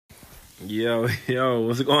Yo,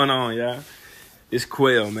 what's going on, y'all? It's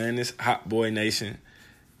Quell, man. It's Hot Boy Nation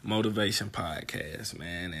Motivation Podcast,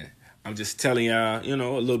 man. And I'm just telling y'all,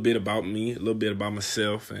 a little bit about me, a little bit about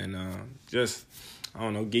myself, and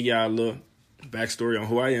give y'all a little backstory on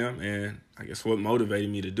who I am and I guess what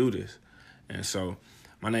motivated me to do this. And so,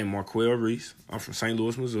 my name is Marquell Reese. I'm from St.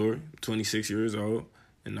 Louis, Missouri. 26 years old,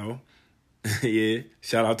 yeah,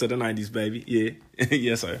 shout out to the 90s, baby. Yeah,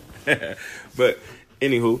 yes, sir. But,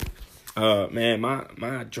 anywho, man,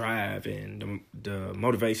 my drive and the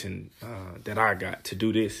motivation that I got to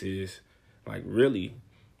do this is like really,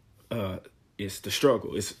 it's the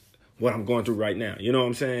struggle. It's what I'm going through right now. You know what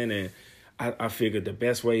I'm saying? And I figured the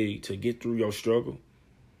best way to get through your struggle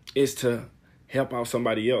is to help out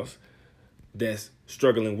somebody else that's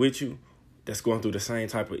struggling with you, that's going through the same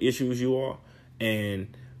type of issues you are.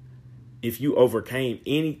 And if you overcame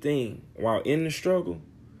anything while in the struggle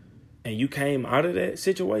and you came out of that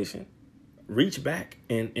situation, reach back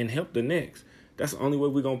and help the next. That's the only way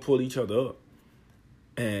we're going to pull each other up.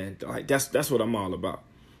 And like that's what I'm all about.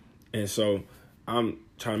 And so I'm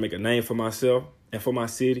trying to make a name for myself and for my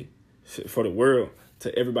city, for the world,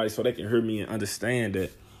 to everybody so they can hear me and understand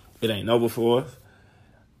that it ain't over for us.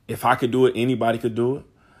 If I could do it, anybody could do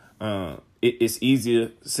it. It's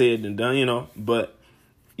easier said than done, but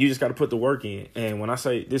you just got to put the work in. And when I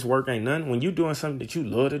say this work ain't nothing, when you're doing something that you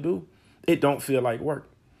love to do, it don't feel like work.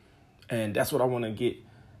 And that's what I want to get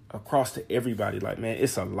across to everybody. Like, man,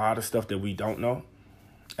 it's a lot of stuff that we don't know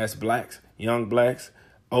as blacks, young blacks,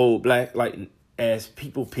 old black, like as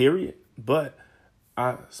people, period. But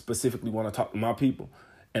I specifically want to talk to my people.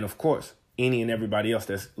 And of course, any and everybody else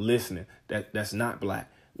that's listening that's not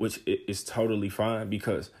black, which is totally fine,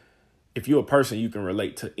 because if you're a person, you can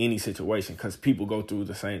relate to any situation because people go through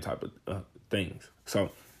the same type of things.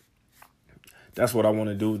 So that's what I want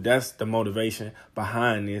to do. That's the motivation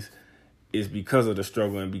behind this, is because of the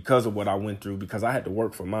struggle and because of what I went through, because I had to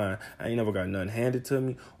work for mine. I ain't never got nothing handed to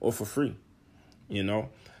me or for free,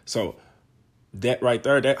 So that right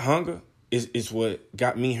there, that hunger is what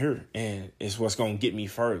got me here, and it's what's going to get me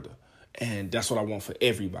further. And that's what I want for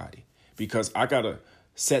everybody, because I got to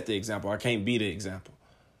set the example. I can't be the example.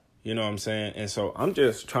 You know what I'm saying? And so I'm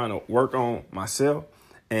just trying to work on myself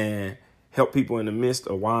and help people in the midst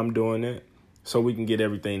of why I'm doing it, so we can get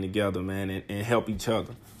everything together, man, and help each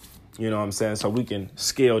other. You know what I'm saying? So we can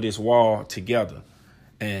scale this wall together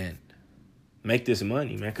and make this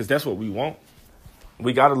money, man, because that's what we want.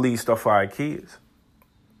 We got to leave stuff for our kids.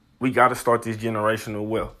 We got to start this generational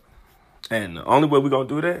wealth. And the only way we're going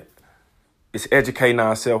to do that is educating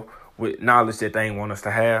ourselves with knowledge that they ain't want us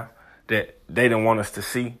to have, that they didn't want us to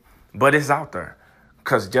see. But it's out there.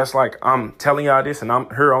 Because just like I'm telling y'all this and I'm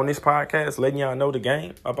here on this podcast letting y'all know the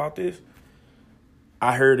game about this,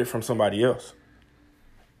 I heard it from somebody else.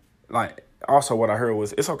 Like, also what I heard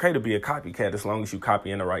was it's okay to be a copycat as long as you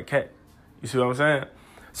copying the right cat. You see what I'm saying?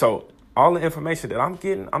 So all the information that I'm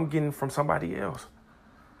getting from somebody else.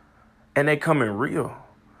 And they coming real.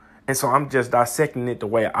 And so I'm just dissecting it the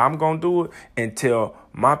way I'm going to do it and tell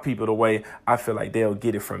my people the way I feel like they'll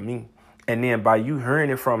get it from me. And then by you hearing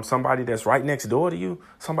it from somebody that's right next door to you,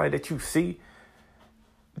 somebody that you see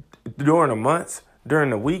during the months,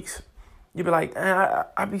 during the weeks, you be like,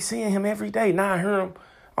 I be seeing him every day. Now I hear him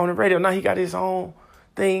on the radio. Now he got his own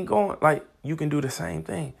thing going. Like, you can do the same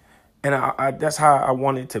thing. And I that's how I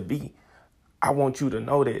want it to be. I want you to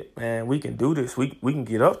know that, man, we can do this. We can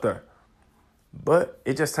get up there. But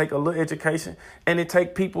it just take a little education, and it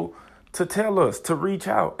take people to tell us, to reach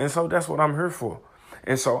out. And so that's what I'm here for.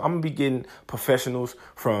 And so I'm going to be getting professionals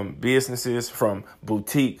from businesses, from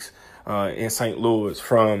boutiques in St. Louis,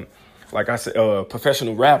 from, like I said,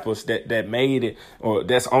 professional rappers that made it or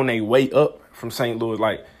that's on their way up from St. Louis.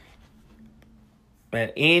 Like,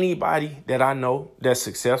 man, anybody that I know that's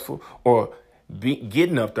successful or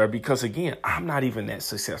getting up there, because, again, I'm not even that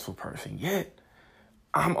successful person yet.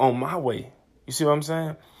 I'm on my way. You see what I'm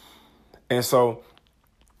saying? And so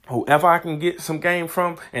whoever I can get some game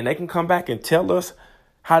from and they can come back and tell us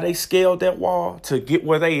how they scaled that wall to get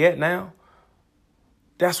where they at now,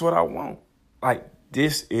 that's what I want. Like,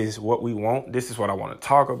 this is what we want. This is what I want to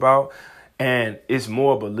talk about. And it's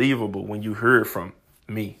more believable when you hear it from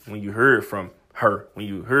me, when you hear it from her, when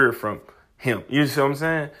you hear it from him. You see what I'm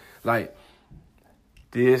saying? Like,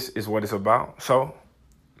 this is what it's about. So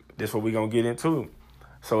this is what we're going to get into.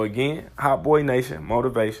 So again, Hot Boy Nation,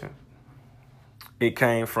 motivation. It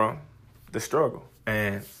came from the struggle.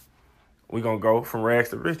 And we're going to go from rags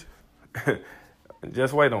to riches.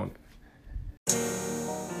 Just wait on it.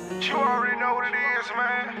 You already know what it is,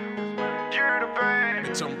 man. You're the bag.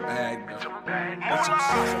 It's a bag. It's a bag.